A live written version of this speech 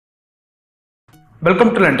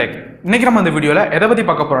Welcome to லண்டெக். இன்னைக்கு நம்ம இந்த வீடியோவில் எதை பற்றி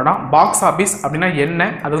பார்க்க போகிறோம்னா பாக்ஸ் ஆஃபீஸ் அப்படின்னா என்ன,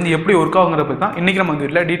 அது வந்து எப்படி ஒர்க் ஆகுங்கிறத பற்றி தான் இன்றைக்கி நம்ம இந்த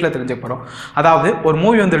வீடியோவில் டீட்டெயில் தெரிஞ்சுக்க போகிறோம். அதாவது ஒரு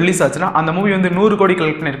மூவி வந்து ரிலீஸ் ஆச்சுன்னா அந்த மூவி வந்து 100 கோடி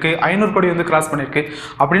கலெக்ட் பண்ணியிருக்கு, 500 கோடி வந்து கிராஸ் பண்ணியிருக்கு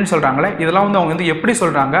அப்படின்னு சொல்கிறாங்களே, இதெல்லாம் வந்து அவங்க வந்து எப்படி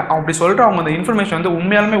சொல்கிறாங்க, அப்படி சொல்கிற அவங்க அந்த இன்ஃபர்மேஷன் வந்து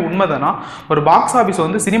உண்மையாலுமே உண்மைதானா, ஒரு பாக்ஸ் ஆஃபீஸ்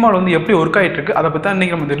வந்து சினிமாவில் வந்து எப்படி ஒர்க் ஆகிட்டு இருக்கு அதை பற்றி தான்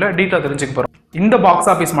இன்றைக்கி நம்ம இந்த வீடியோவில் டீட்டெயில் தெரிஞ்சுக்க போகிறோம். இந்த பாக்ஸ்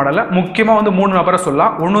ஆஃபீஸ் மாடலில் முக்கியமாக வந்து 3 நபரை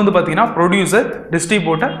சொல்லலாம். ஒன்று வந்து பார்த்தீங்கன்னா ப்ரொடியூசர்,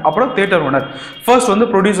 டிஸ்ட்ரிபியூட்டர், அப்புறம் தியேட்டர் ஓனர். ஃபர்ஸ்ட் வந்து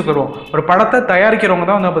ப்ரொடியூசர் வருவோம். ஒரு படத்தை தயாரிக்கிறவங்க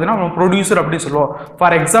தான் வந்து பார்த்தீங்கன்னா ப்ரொடியூசர் அப்படின்னு சொல்லுவோம்.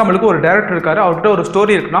 ஃபார் எக்ஸாம்பிளுக்கு ஒரு டேரக்டர் இருக்காரு, அவர்கிட்ட ஒரு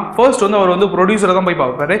ஸ்டோரி இருக்குன்னா ஃபர்ஸ்ட் வந்து அவர் வந்து ப்ரொடியூசரை தான் போய்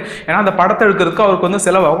பார்ப்பாரு. ஏன்னா அந்த படத்தை எடுக்கிறதுக்கு அவருக்கு வந்து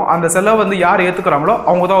செலவாகும். அந்த செலவு வந்து யார் ஏற்றுக்கிறாங்களோ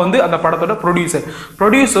அவங்க தான் வந்து அந்த படத்தோட ப்ரொடியூசர்.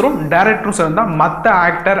 ப்ரொடியூசரும் டேரக்டரும் சேர்ந்தால் மற்ற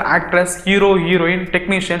actor, actress, hero, heroine,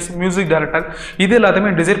 technicians, music director இது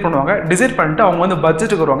எல்லாத்தையுமே டிசைட் பண்ணுவாங்க. டிசைட் பண்ணிட்டு அவங்க வந்து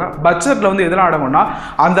பட்ஜெட்டுக்கு வருவாங்க. பட்ஜெட்டில் வந்து எதெல்லாம் ஆடணும்னா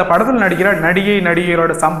அந்த படத்தில் நடிக்கிற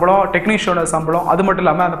நடிகையோட சம்பளம், டெக்னீஷியனோட சம்பளம், அது மட்டும்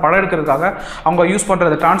இல்லாமல் அந்த படம் எடுக்கிறதுக்காக அவங்க யூஸ்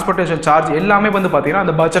பண்ணுற டிரான்ஸ்போர்ட்டேஷன் சார்ஜ் எல்லாமே வந்து பார்த்தீங்கன்னா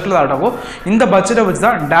அந்த பட்ஜெட்டில் தான் அடங்கும். இந்த பட்ஜெட்டை வச்சு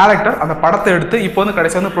தான் டேரக்டர் அந்த படத்தை எடுத்து இப்போ வந்து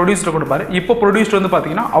கடைசி வந்து ப்ரொடியூசர் கொடுப்பாரு. இப்போ ப்ரொடியூசர் வந்து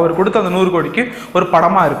பார்த்தீங்கன்னா அவர் கொடுத்த அந்த 100 கோடிக்கு ஒரு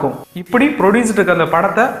படமாக இருக்கும். இப்படி ப்ரொடியூசருக்கு அந்த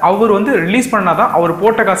படத்தை அவர் வந்து ரிலீஸ் பண்ணாதான் அவர்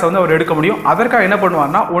போட்ட காசை வந்து அவர் எடுக்க முடியும். அதற்காக என்ன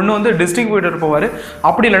பண்ணுவார்னா, ஒன்று வந்து டிஸ்ட்ரிபியூட்டர் போவார்.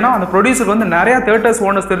 அப்படி இல்லைன்னா அந்த ப்ரொடியூசர் வந்து நிறைய தியேட்டர்ஸ்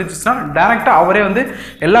ஓனர்ஸ் தெரிஞ்சிச்சுன்னா டேரக்டாக அவரே வந்து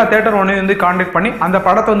எல்லா தியேட்டர் ஓனரையும் வந்து கான்டாக்ட் பண்ணி அந்த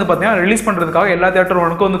படத்தை வந்து பார்த்தீங்கன்னா ரிலீஸ் பண்ணுறதுக்காக எல்லா தியேட்டர்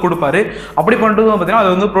ஓனருக்கும் வந்து கொடுப்பாரு. அப்படி பண்ணுறது பார்த்தீங்கன்னா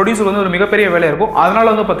அது வந்து ப்ரொடியூசர் வந்து ஒரு மிகப்பெரிய வேலையாக இருக்கும். அதனால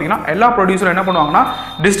வந்து பார்த்தீங்கன்னா எல்லா ப்ரொடியூசரும் என்ன பண்ணுவாங்கன்னா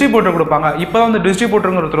டிஸ்ட்ரிபியூட்டர் கொடுப்பாங்க. இப்போ தான் வந்து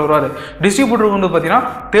டிஸ்ட்ரிபியூட்டருங்கிற ஒருத்தர் வருவார். டிஸ்ட்ரிபியூட்டருக்கு வந்து பார்த்தீங்கன்னா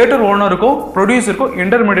தியேட்டர் ஓனருக்கும் ப்ரொடியூசருக்கும்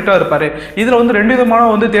இன்டர்மீடியட்டாக இருப்பார். இதில் வந்து 2 விதமான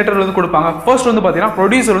வந்து தியேட்டர் வந்து கொடுப்பாங்க. ஃபர்ஸ்ட் வந்து பார்த்தீங்கன்னா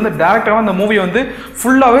ப்ரொடியூசர் வந்து டேரக்டாக அந்த மூவி வந்து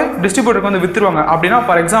ஃபுல்லாகவே டிஸ்ட்ரிபியூட்டருக்கு வந்து வித்துருவாங்க. அப்படின்னா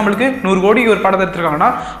ஃபார் எக்ஸாம்பிளுக்கு 100 கோடிக்கு ஒரு படத்தை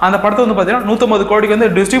எடுத்துருக்காங்கன்னா அந்த படத்தை வந்து பார்த்தீங்கன்னா 150 கோடிக்கு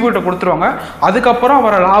வந்து டிஸ்ட்ரிபியூட்டர் கொடுத்துருவாங்க. அதுக்கப்புறம்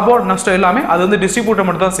வர லாபம் நஷ்டம் எல்லாமே அது வந்து டிஸ்ட்ரிபியூட்டர்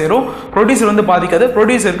மட்டும் தான் சேரும். ப்ரொடியூசர் வந்து பாதிக்காது.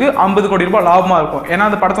 ப்ரொடியூசருக்கு 50 கோடி ரூபாய் லாபமாக இருக்கும். ஏன்னா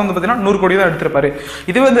அந்த படத்தை வந்து பார்த்தீங்கன்னா 100 கோடி தான் எடுத்திருப்பாரு.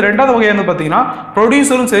 இதுவே வந்து ரெண்டாவது வகை வந்து பார்த்தீங்கன்னா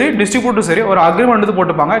ப்ரொடியூசரும் சரி டிஸ்ட்ரிபியூட்டரும் சரி ஒரு அக்ரிமெண்ட் வந்து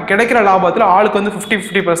போட்டுப்பாங்க. கிடைக்கிற லாபத்தில் ஆளுக்கு வந்து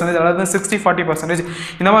 50-50% அதாவது 60-40%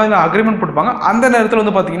 இந்த மாதிரி அக்ரிமெண்ட் போட்டுப்பாங்க. அந்த நேரத்தில்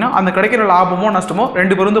வந்து பார்த்தீங்கன்னா அந்த கிடைக்கிற லாபமோ நஷ்டமோ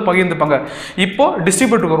 2 பேரும் வந்து பகிர்ந்துப்பாங்க. இப்போ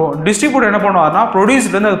டிஸ்ட்ரிபியூட்டர் வருவோம். டிஸ்ட்ரிபியூட்டர் என்ன பண்ணுவார்னா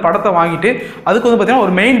ப்ரொடியூசர் வந்து அந்த படத்தை வாங்கிட்டு அதுக்கு வந்து பார்த்தீங்கன்னா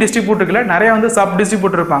ஒரு மெயின் டிஸ்ட்ரிபியூட்டருக்குள்ள நிறைய வந்து சப்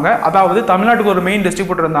டிஸ்ட்ரிபியூட்டர் இருப்பாங்க. அதாவது தமிழ்நாட்டுக்கு ஒரு மெயின்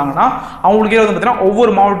டிஸ்ட்ரிபியூட்டர் இருந்தாங்கன்னா அவங்களுக்கு வந்து பார்த்தீங்கன்னா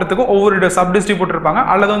ஒவ்வொரு மாவட்டத்துக்கும் ஒவ்வொரு சப் டிஸ்ட்ரிபியூட்டர் இருப்பாங்க.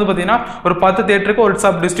 அல்லது வந்து பார்த்தீங்கன்னா ஒரு 10 தியேட்டருக்கு ஒரு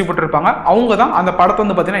சப் டிஸ்ட்ரிபியூட்டர் இருப்பாங்க. அவங்க தான் அந்த படத்தை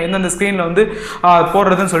வந்து பார்த்தீங்கன்னா எந்தெந்த ஸ்க்ரீனில் வந்து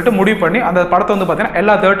போடுறதுன்னு சொல்லிட்டு முடிவு பண்ணி அந்த படத்தை வந்து பார்த்தீங்கன்னா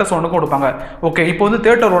எல்லா தியேட்டர்ஸ் ஓனருக்கும் கொடுப்பாங்க. ஓகே, இப்போ வந்து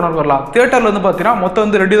தியேட்டர் ஓனர் வரலாம். தியேட்டரில் வந்து பார்த்தீங்கன்னா மொத்தம்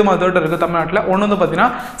வந்து 2 விதமான தியேட்டர் இருக்குது தமிழ்நாட்டில். ஒன்று வந்து பார்த்தீங்கன்னா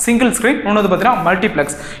சிங்கிள் ஸ்க்ரீன், ஒன்று வந்து பார்த்தீங்கன்னா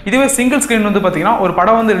மல்டிப்ளெக்ஸ். இதுவே சிங்கிள் ஸ்க்ரீன் வந்து பார்த்தீங்கன்னா ஒரு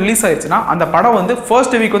படம் வந்து ரிலீஸ் ஆயிடுச்சுன்னா அந்த படம் வந்து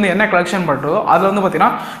ஃபர்ஸ்ட் வீக் வந்து என்ன கலெக்ஷன் பண்ணுறதோ அதில் வந்து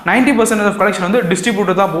பார்த்தீங்கன்னா 90% ஆஃப் கலெக்ஷன் வந்து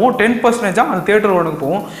டிஸ்ட்ரிபியூட்டர் தான் போகும், 10% அந்த தியேட்டர் ஓனருக்கு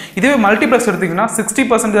போகும். இதுவே மல்டிப்ளெக்ஸ் எடுத்தீங்கன்னா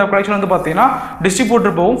 60% ஆஃப் கலெக்ஷன் வந்து பார்த்தீங்கன்னா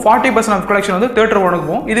டிஸ்ட்ரிபியூட்டர் போகும், 40% ஆஃப் கலெக்ஷன் வந்து தியேட்டர் ஓனருக்கு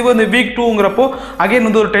போகும். இதுவே வந்து வீக் 2ங்கிறப்போ அகைன்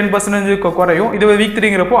வந்து ஒரு 10% குறையும். இதுவே வீக்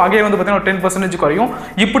 3ங்கிறப்போ அகைன் வந்து பார்த்தீங்கன்னா 10% குறையும்.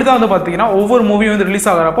 இப்படி தான் வந்து பார்த்தீங்கன்னா ஒவ்வொரு மூவியும் வந்து ரிலீஸ்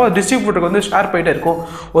ஆகிறப்போ டிஸ்ட்ரிபியூட்டருக்கு வந்து ஷேர் போயிட்டே இருக்கும்.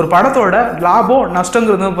 ஒரு படத்தோட லாபம்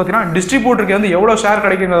நஷ்டங்கிறது வந்து பார்த்தீங்கன்னா டிஸ்ட்ரிபியூட்டருக்கு வந்து எவ்வளோ ஷேர்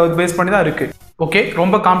கிடைக்குங்கிறத பேஸ் பண்ணி தான் இருக்குது. ஓகே,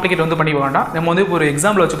 ரொம்ப காம்ப்ளிகேட் வந்து பண்ணி வேண்டாம். நம்ம வந்து ஒரு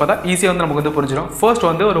எக்ஸாம்பிள் வச்சு பார்த்தா ஈஸியாக வந்து நமக்கு வந்து புரிஞ்சிடும். ஃபர்ஸ்ட்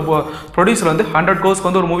வந்து ஒரு ப்ரொடியூசர் வந்து 100 கோர்ஸ்க்கு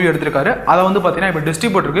வந்து ஒரு மூவி எடுத்திருக்காரு. அதை வந்து பார்த்தீங்கன்னா இப்போ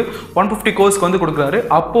டிஸ்ட்ரிபியூட்டருக்கு 150 கோர்ஸ்க்கு வந்து கொடுக்குறாரு.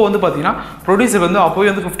 அப்போ வந்து பார்த்தீங்கன்னா ப்ரொடியூசர் வந்து அப்போவே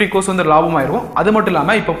வந்து 50 கோர்ஸ் வந்து லாபமாயிரும். அது மட்டும்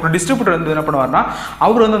இல்லாமல் இப்போ டிஸ்ட்ரிபியூட்டர் வந்து என்ன பண்ணுவார்னா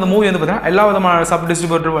அவர் வந்து அந்த மூவி வந்து பார்த்தீங்கன்னா எல்லா விதமான சப்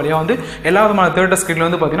டிஸ்ட்ரிபியூட்டர் வழியாக வந்து எல்லா விதமான தியேட்டர் ஸ்க்ரீனில்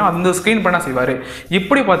வந்து பார்த்தீங்கன்னா அந்த ஸ்க்ரீன் பண்ண செய்வார்.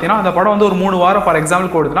 இப்படி பார்த்தீங்கன்னா அந்த படம் வந்து ஒரு 3 வாரம் ஃபார்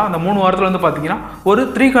எக்ஸாம்பிள் கொடுத்துனா அந்த 3 வாரத்தில் வந்து பார்த்தீங்கன்னா ஒரு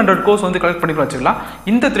 300 கோர்ஸ் வந்து கலெக்ட் பண்ணி வச்சுக்கலாம்.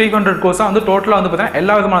 இந்த 300 கோர்ஸாக வந்து டோட்டலாக வந்து பார்த்தீங்கன்னா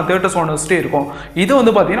எல்லா விதமான தியேட்டர்ஸ் ஓனர்ஸ்டே இருக்கும். இது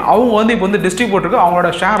வந்து பார்த்தீங்கன்னா அவங்க வந்து இப்போ வந்து டிஸ்ட்ரிபியூட்டருக்கு அவங்களோட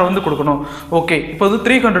ஷேர் வந்து கொடுக்கணும். ஓகே, இப்போ வந்து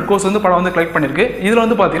 300 கோர்ஸ் வந்து படம் வந்து கலெக்ட் பண்ணியிருக்கு. இதில்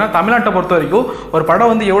வந்து பார்த்தீங்கன்னா தமிழ்நாட்டை பொறுத்த வரைக்கும் ஒரு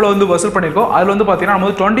படம் வந்து எவ்வளோ வந்து வசூல் பண்ணியிருக்கோம் அதில் வந்து பார்த்தீங்கன்னா நம்ம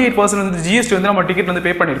வந்து 28% வந்து ஜிஎஸ்டி வந்து நம்ம டிக்கெட் வந்து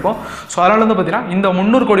பே பண்ணியிருக்கோம். ஸோ அதனால் வந்து பார்த்தீங்கன்னா இந்த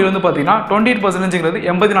 300 கோடி வந்து பார்த்தீங்கன்னா 28%ங்கிறது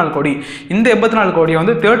 84 கோடி. இந்த 84 கோடியை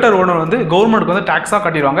வந்து தியேட்டர் ஓனர் வந்து கவர்மெண்ட்டுக்கு வந்து டாக்ஸாக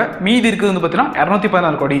கட்டிடுவாங்க. மீதி இருக்குது வந்து பார்த்தீங்கன்னா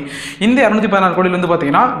 214 கோடி. இந்த 214 கோடியில் வந்து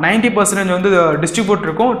பார்த்தீங்கன்னா 90% வந்து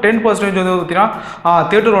டிஸ்ட்ரிபியூட்டருக்கும் 10% வந்து பார்த்தீங்கன்னா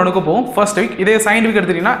தியேட்டர் ஓனருக்கு போகும் ஃபர்ஸ்ட் வீக். இதே செகண்ட் வீக்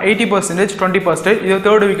எடுத்துட்டீங்கன்னா 80%, 20%. இதே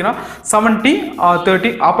தேர்ட் வீக்னா 70-30.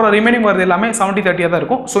 அப்புறம் ரிமைனிங் வரது எல்லாமே 70-30 தான்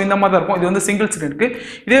இருக்கும். ஸோ இந்த மாதிரி தான் இருக்கும். இது வந்து சிங்கிள் ஸ்க்ரீனுக்கு.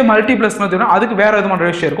 இதே மல்டிப்ளெக்ஸ் பார்த்தீங்கன்னா அதுக்கு வேறு விதமான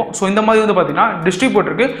ரேஷியோ இருக்கும். ஸோ இந்த மாதிரி வந்து பார்த்தீங்கன்னா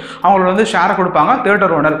டிஸ்ட்ரிபியூட்டருக்கு அவங்களோட வந்து ஷேரை கொடுப்பாங்க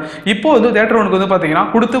தியேட்டர் ஓனர். இப்போ வந்து தியேட்டர் ஓனருக்கு வந்து பார்த்தீங்கன்னா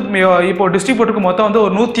கொடுத்து இப்போ டிஸ்ட்ரிபியூட்டருக்கு மொத்தம் வந்து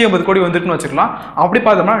ஒரு 150 கோடி வந்துட்டுன்னு வச்சுக்கலாம். அப்படி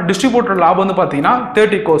பார்த்தோம்னா டிஸ்ட்ரிபியூட்டர் லாபம் வந்து பார்த்தீங்கன்னா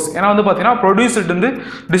 30 கோர்ஸ். ஏன்னா வந்து பார்த்தீங்கன்னா ப்ரொடியூசர் வந்து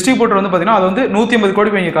டிஸ்ட்ரிபியூட்டர் வந்து பார்த்தீங்கன்னா அது வந்து 150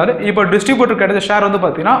 கோடி வாங்கியிருக்காரு. இப்போ டிஸ்ட்ரிபியூட்டர் டிஸ்ட்ரிபியூட்டர் கிடைச்ச ஷேர் வந்து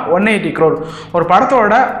பார்த்தீங்கன்னா 180 crore. ஒரு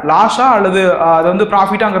படத்தோட லாஸா அல்லது அது வந்து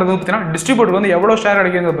ப்ராஃபிட்டாங்கிறது பார்த்தீங்கன்னா டிஸ்ட்ரிபியூட்டருக்கு வந்து எவ்வளோ ஷேர்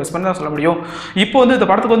கிடைக்குங்க பெஸ்ட் பண்ணி தான் சொல்ல முடியும். இப்போ வந்து இந்த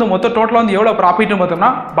படத்துக்கு வந்து மொத்த டோட்டலாக வந்து எவ்வளோ ப்ராஃபிட்னு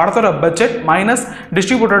பார்த்தோம்னா படத்தோட பட்ஜெட் மைனஸ்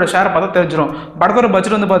டிஸ்ட்ரிபியூட்டரோட ஷேர் பார்த்தா தெரிஞ்சிடும். படத்தோட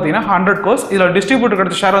பட்ஜெட் வந்து பார்த்தீங்கன்னா 100 crores, இதில் டிஸ்ட்ரிபியூட்டர்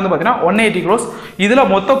கிடைச்ச ஷேர் வந்து பார்த்தீங்கன்னா 180 crores. இதில்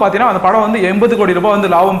மொத்தம் பார்த்தீங்கன்னா அந்த படம் வந்து 80 கோடி ரூபாய்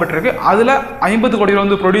வந்து லாபம் பெற்றிருக்கு. அதில் 50 கோடி ரூபா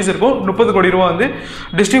வந்து ப்ரொடியூசருக்கும் 30 கோடி ரூபா வந்து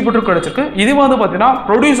டிஸ்ட்ரிபியூட்டருக்கு கிடைச்சிருக்கு. இது வந்து பார்த்தீங்கன்னா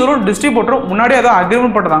ப்ரொடியூசரும் டிஸ்ட்ரிபியூட்டரும் முன்னாடி அதை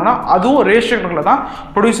அக்ரிமெண்ட் பண்ணுறாங்கன்னா அதுவும் ரேஷியோவில் தான்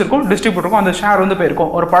ப்ரொடியூசருக்கும் டிஸ்ட்ரிபியூட்டருக்கும் அந்த ஷேர் வந்து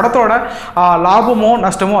போயிருக்கும். ஒரு படத்தோட லாபமோ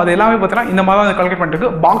நஷ்டமோ அது எல்லாமே பார்த்தீங்கன்னா இந்த மாதிரி தான் கால்குலேட் பண்ணிட்டு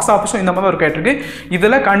இருக்கு. பாக்ஸ் ஆஃபீஸும் இந்த மாதிரி ஒரு கேட்டிருக்கு.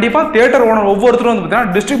 இதில் கண்டிப்பாக தியேட்டர் ஓனர் ஒவ்வொருத்தரும் வந்து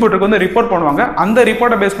பார்த்தீங்கன்னா டிஸ்ட்ரிபியூட்டருக்கு வந்து ரிப்போர்ட் பண்ணுவாங்க. அந்த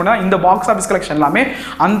ரிப்போர்ட்டை பேஸ் பண்ணி இந்த பாக்ஸ் ஆஃபீஸ் கலெக்ஷன் எல்லாமே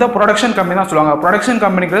அந்த ப்ரொடக்ஷன் கம்பெனி தான் சொல்லுவாங்க. ப்ரொடக்ஷன்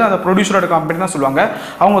கம்பெனிக்கு அந்த ப்ரொடியூசரோட கம்பெனி தான் சொல்லுவாங்க.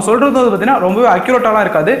 அவங்க சொல்றது வந்து பார்த்தீங்கன்னா ரொம்பவே அக்யூரேட்டாலாம்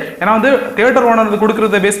இருக்காது. ஏன்னா வந்து தியேட்டர் ஓனர் வந்து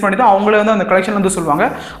கொடுக்குறத பேஸ் பண்ணி தான் அவங்களே வந்து அந்த கலெக்ஷன் வந்து சொல்லுவாங்க.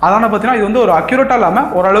 அதனால பார்த்தீங்கன்னா இது வந்து ஒரு அக்யூரேட்டாக இல்லாமல்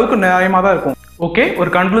ஓரளவுக்கு நியாயமாக தான் இருக்கும். ஓகே, ஒரு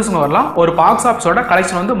கன்க்ளூஷன் வரலாம். ஒரு பாக்ஸ் ஆஃபீஸோட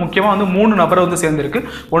கலெக்ஷன் வந்து முக்கியமாக வந்து 3 நபர் வந்து சேர்ந்துருக்கு.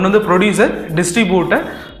 ஒன்று வந்து producer, distributor,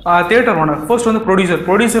 theatre owner. First வந்து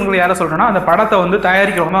ப்ரொடியூசர் யாரை சொல்கிறோன்னா அந்த படத்தை வந்து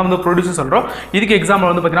தயாரிக்கிறவங்க தான் வந்து ப்ரொடியூசர் சொல்கிறோம். இதுக்கு எக்ஸாம்பிள்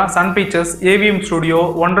வந்து பார்த்தீங்கன்னா Sun pictures, AVM studio,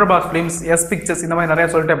 wonder pass films, S pictures இந்த மாதிரி நிறைய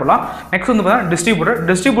சொல்லிட்டே போகலாம். நெக்ஸ்ட் வந்து பார்த்தீங்கன்னா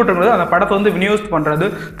டிஸ்ட்ரிபியூட்டர் அந்த படத்தை வந்து விநியோகம் பண்ணுறது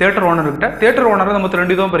தியேட்டர் ஓனர்கிட்ட. தியேட்டர் ஓனர் நம்ம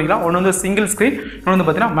 2 விதம் பிரிக்கலாம். ஒன்று வந்து சிங்கிள் ஸ்க்ரீன், இன்னொன்று வந்து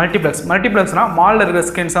பார்த்தீங்கன்னா மல்டிப்ளெக்ஸ்னா மாலில் இருக்கிற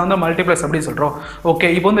ஸ்க்ரீன்ஸ் வந்து மல்டிப்ளெக்ஸ் அப்படின்னு சொல்கிறோம். ஓகே,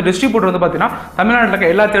 இப்போ வந்து டிஸ்ட்ரிபியூட்டர் வந்து பார்த்தீங்கன்னா தமிழ்நாட்டில்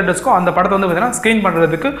இருக்க எல்லா தியேட்டர்ஸ்க்கும் அந்த படத்தை வந்து பார்த்தீங்கன்னா ஸ்க்ரீன்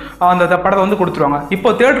பண்ணுறதுக்கு அந்த படத்தை வந்து கொடுத்துருவாங்க. இப்போ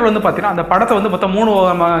தியேட்டர் வந்து பார்த்தீங்கன்னா அந்த படத்தை வந்து மொத்தம்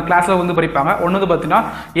 3 கிளாஸில் வந்து பிரிப்பாங்க. ஒன்று வந்து பார்த்தீங்கன்னா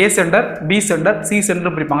ஏ centre, B centre, C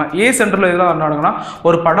centre பிரிப்பாங்க. ஏ சென்டரில் இதெல்லாம் நடக்கும்னா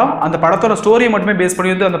ஒரு படம் அந்த படத்தோட ஸ்டோரியை மட்டுமே பேஸ்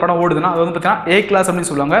பண்ணி வந்து அந்த படம் ஓடுதுன்னா அது வந்து பார்த்தீங்கன்னா ஏ கிளாஸ் அப்படின்னு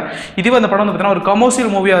சொல்லுவாங்க. இதுவே அந்த படம் வந்து பார்த்தீங்கன்னா ஒரு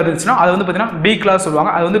கமர்ஷியல் மூவியாக இருந்துச்சுன்னா அது வந்து பார்த்தீங்கன்னா பி கிளாஸ்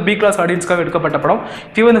சொல்லுவாங்க. அது வந்து பி கிளாஸ் ஆடியன்ஸ்க்காக எடுக்கப்பட்ட படம்.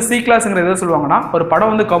 இதுவே வந்து சி கிளாஸ்ங்கிற எதை சொல்லுவாங்கன்னா ஒரு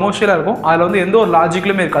படம் வந்து கமர்ஷியலாக இருக்கும். அதில் வந்து எந்த ஒரு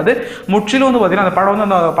லாஜிக்கலுமே இருக்காது. முற்றிலும் வந்து பார்த்தீங்கன்னா அந்த படம் வந்து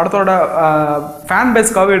அந்த படத்தோட ஃபேன்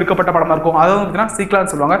பேஸ்க்காக எடுக்கப்பட்ட படமாக இருக்கும். அதை வந்து பார்த்தீங்கன்னா சி கிளாஸ்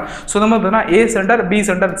சொல்லுவாங்க. ஸோ நம்ம பார்த்தீங்கன்னா ஏ சென்டர், பி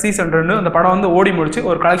சென்டர், சி சென்டர்னு அந்த படம் வந்து ஓடி முடிச்சு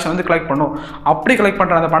ஒரு கலெக்ஷன் வந்து கலெக்ட் பண்ணும். அப்படி கலெக்ட்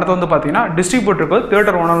பண்ணுற அந்த படத்தை வந்து பார்த்தீங்கன்னா டிஸ்ட்ரிபியூட்டருக்கு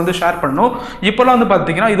தியேட்டர் ஓனர் வந்து ஷேர் பண்ணணும். இப்போலாம் வந்து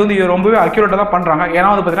பார்த்தீங்கன்னா இது வந்து ரொம்பவே அக்யூரேட்டாக தான் பண்ணுறாங்க. ஏன்னா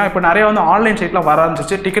வந்து பார்த்தீங்கன்னா இப்போ நிறைய வந்து ஆன்லைன் சைட்டில் வர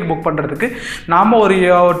ஆரம்பிச்சிச்சு டிக்கெட் புக் பண்ணுறதுக்கு. நாம ஒரு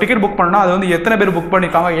டிக்கெட் புக் பண்ணால் அது வந்து எத்தனை பேர் புக்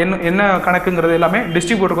பண்ணியிருக்காங்க, என்ன கணக்குங்கிறது எல்லாமே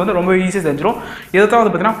டிஸ்ட்ரிபியூட்டருக்கு வந்து ரொம்ப ஈஸியாக செஞ்சிடும். இதை தான்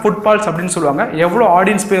வந்து பார்த்தீங்கன்னா ஃபுட்பால்ஸ் அப்படின்னு சொல்லுவாங்க. எவ்வளோ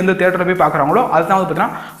ஆடியன்ஸ் போய் வந்து தியேட்டரில் போய் பார்க்குறாங்களோ அதுதான் வந்து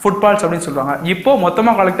பார்த்தீங்கன்னா ஃபுட்பால்ஸ் அப்படின்னு சொல்லுவாங்க. இப்போ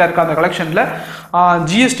மொத்தமாக கலெக்டாக இருக்க அந்த கலெக்ஷனில்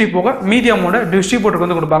ஜிஎஸ்டி போக மீதி அமௌண்ட்டை டிஸ்ட்ரிபியூட்டருக்கு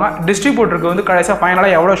வந்து கொடுப்பாங்க. டிஸ்ட்ரிபியூட்டருக்கு வந்து கடைசியாக ஃபைனலாக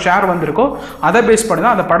எவ்வளோ ஷேர் வந்திருக்கோ அதை பேஸ் பண்ணி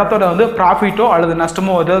தான் அந்த படத்தோட வந்து ப்ராஃபிட்டோ அல்லது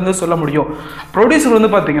நஷ்டமோ அதை வந்து சொல்ல முடியும். ப்ரொடியூசர் வந்து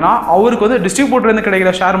பார்த்தீங்கன்னா அவருக்கு வந்து டிஸ்ட்ரிபியூட்டர்லேருந்து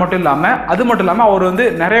கிடைக்கிற ஷேர் மட்டும் இல்லாமல் அவர் வந்து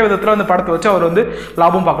நிறைய விதத்தில் வந்து படத்தை வச்சு அவர் வந்து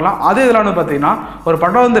லாபம் பார்க்கலாம். அதே இதில் வந்து பார்த்தீங்கன்னா ஒரு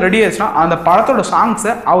படம் வந்து ரெடி ஆயிடுச்சுன்னா அந்த படத்தோட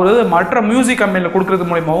சாங்ஸை அவர் வந்து மற்ற மியூசிக் கம்பெனியில் கொடுக்குறது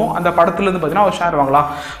மூலியமாகவும் அந்த படத்துலேருந்து பார்த்தீங்கன்னா ஒரு ஷேர் வாங்கலாம்.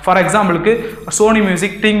 ஃபார் எக்ஸாம்பிளுக்கு சோனி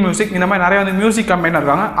மியூசிக், டிங் மியூசிக் இந்த மாதிரி நிறைய வந்து மியூசிக் கம்பெனி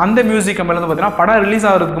இருக்காங்க. அந்த மியூசிக் கம்பெனியில் வந்து பார்த்தீங்கன்னா படம் ரிலீஸ்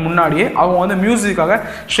ஆகிறதுக்கு முன்னாடியே அவங்க வந்து மியூசிக்காக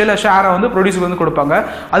சில ஷேரை வந்து ப்ரொடியூசர் வந்து கொடுப்பாங்க.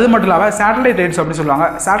 அது மட்டும் இல்லாமல் சேட்டலைட் ரைட்ஸ் அப்படின்னு சொல்லுவாங்க.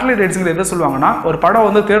 சேட்டலைட் ரைட்ஸுங்கிறது எதை சொல்லுவாங்கன்னா ஒரு படம்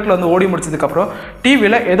வந்து தியேட்டரில் வந்து ஓடி முடிச்சதுக்கப்புறம்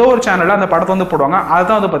டிவியில் ஏதோ ஒரு சேனலில் அந்த படத்தை வந்து போடுவாங்க.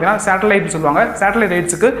 அதுதான் வந்து பார்த்தீங்கன்னா சேட்டலைட் சொல்லுவாங்க. சேட்டலைட்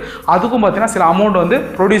ரைட்ஸுக்கு அதுக்கும் பார்த்தீங்கன்னா சில அமௌண்ட் வந்து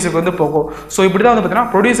ப்ரொடியூசருக்கு வந்து போகும். ஸோ இப்படி தான் வந்து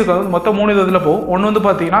பார்த்தீங்கன்னா ப்ரொடியூசருக்கு வந்து மொத்தம் 3 விதத்தில் போகும். ஒன்று வந்து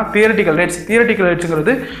பார்த்தீங்கன்னா தியரட்டிக்கல்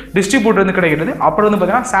ரைட்ஸுங்கிறது டிஸ்ட்ரிபியூட்டர் வந்து கிடைக்கிறது. அப்புறம் வந்து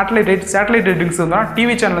பார்த்தீங்கன்னா சேட்டலைட் ரைட்ஸ் வந்து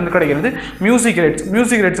டிவி சேனல் வந்து கிடைக்கிறது. மியூசிக் ரைட்ஸ்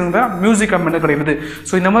மியூசிக் கம்பெனி கிடைக்கிறது.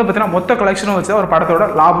 ஸோ இந்த மாதிரி பார்த்தீங்கன்னா மொத்த கலெக்ஷனும் வச்சு ஒரு படத்தோட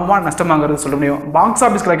லாபமாக நஷ்டமாகிறது சொல்ல முடியும். பாக்ஸ்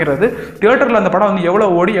ஆஃபீஸ் கிடைக்கிறது தியேட்டரில் அந்த படம் வந்து எவ்வளோ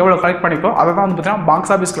ஓடி எவ்வளோ கலெக்ட் பண்ணிக்கோ அதை தான் வந்து பார்த்தீங்கன்னா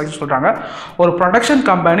பாக்ஸ் ஆஃபீஸ் கலெக்ஷன் சொல்கிறாங்க. ஒரு ப்ரொடக்ஷன்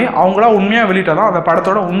கம்பெனி அவங்களா உண்மையாக வெளியிட்டால் தான் அந்த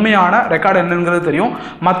படத்தோட உண்மையான ரெக்கார்டு என்னங்கிறது தெரியும்.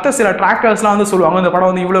 மற்ற சில ட்ராக்டர்ஸ்லாம் வந்து சொல்லுவாங்க இந்த படம்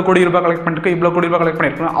வந்து இவ்வளோ கோடி ரூபாய் கலெக்ட் பண்ணிருக்கு, இவ்வளோ கோடி ரூபாய் கலெக்ட்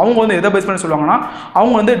பண்ணியிருக்காங்க. அவங்க வந்து எதை பேஸ் பண்ணி சொல்லுவாங்கன்னா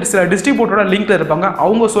அவங்க வந்து சில டிஸ்ட்ரிபியூட்டரோட லிங்க்ல இருப்பாங்க.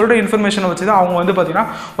 அவங்க சொல்கிற இன்ஃபர்மேஷனை வச்சு தான் அவங்க வந்து பார்த்தீங்கன்னா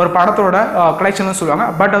ஒரு படத்தோட கலெக்ஷன் சொல்லுவாங்க.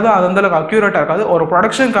 பட் அது அந்த அளவுக்கு அக்யூரேட்டாக இருக்காது. ஒரு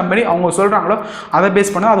ப்ரொடக்ஷன் கம்பெனி அவங்க சொல்கிறாங்களோ அதை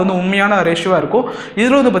பேஸ் பண்ணால் அது வந்து உண்மையான ரேஷியோவாக இருக்கும்.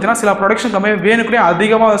 இதில் வந்து பார்த்தீங்கன்னா சில ப்ரொடக்ஷன் கம்பெனி வேணுக்குனே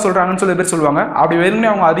அதிகமாக சொல்கிறாங்கன்னு சொல்லி பேர் சொல்லுவாங்க. அப்படி வேணும்னே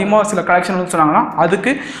அவங்க அதிகமாக சில கலெக்ஷன் வந்து சொன்னாங்கன்னா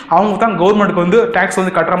அதுக்கு அவங்க தான் கவர்மெண்ட்டுக்கு வந்து டேக்ஸ்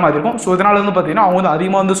வந்து கட்டுற மாதிரி இருக்கும். ஸோ இதனால் வந்து பார்த்தீங்கன்னா அவங்க வந்து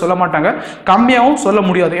அதிகமாக வந்து சொல்ல மாட்டாங்க, கம்மியாகவும் சொல்ல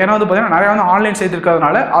முடியாது. ஏன்னா வந்து பார்த்தீங்கன்னா நிறையா வந்து ஆன்லைன் சைட்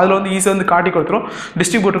இருக்கிறதுனால அதில் வந்து ஈஸியாக வந்து காட்டி கொடுத்துரும்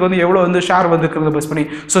டிஸ்ட்ரிபியூட்டருக்கு வந்து எவ்வளோ வந்து ஷேர் வந்து இருக்கிறத பேஸ் பண்ணி.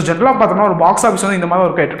 ஸோ ஜென்ரலாக பார்த்தோம்னா ஒரு பாக்ஸ் ஆஃபீஸ் வந்து இந்த மாதிரி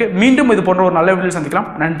ஒரு கேட்டிருக்கு. மீண்டும் இது போன்ற ஒரு நல்ல வீடியோ சந்திக்கலாம்.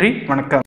 நன்றி, வணக்கம்.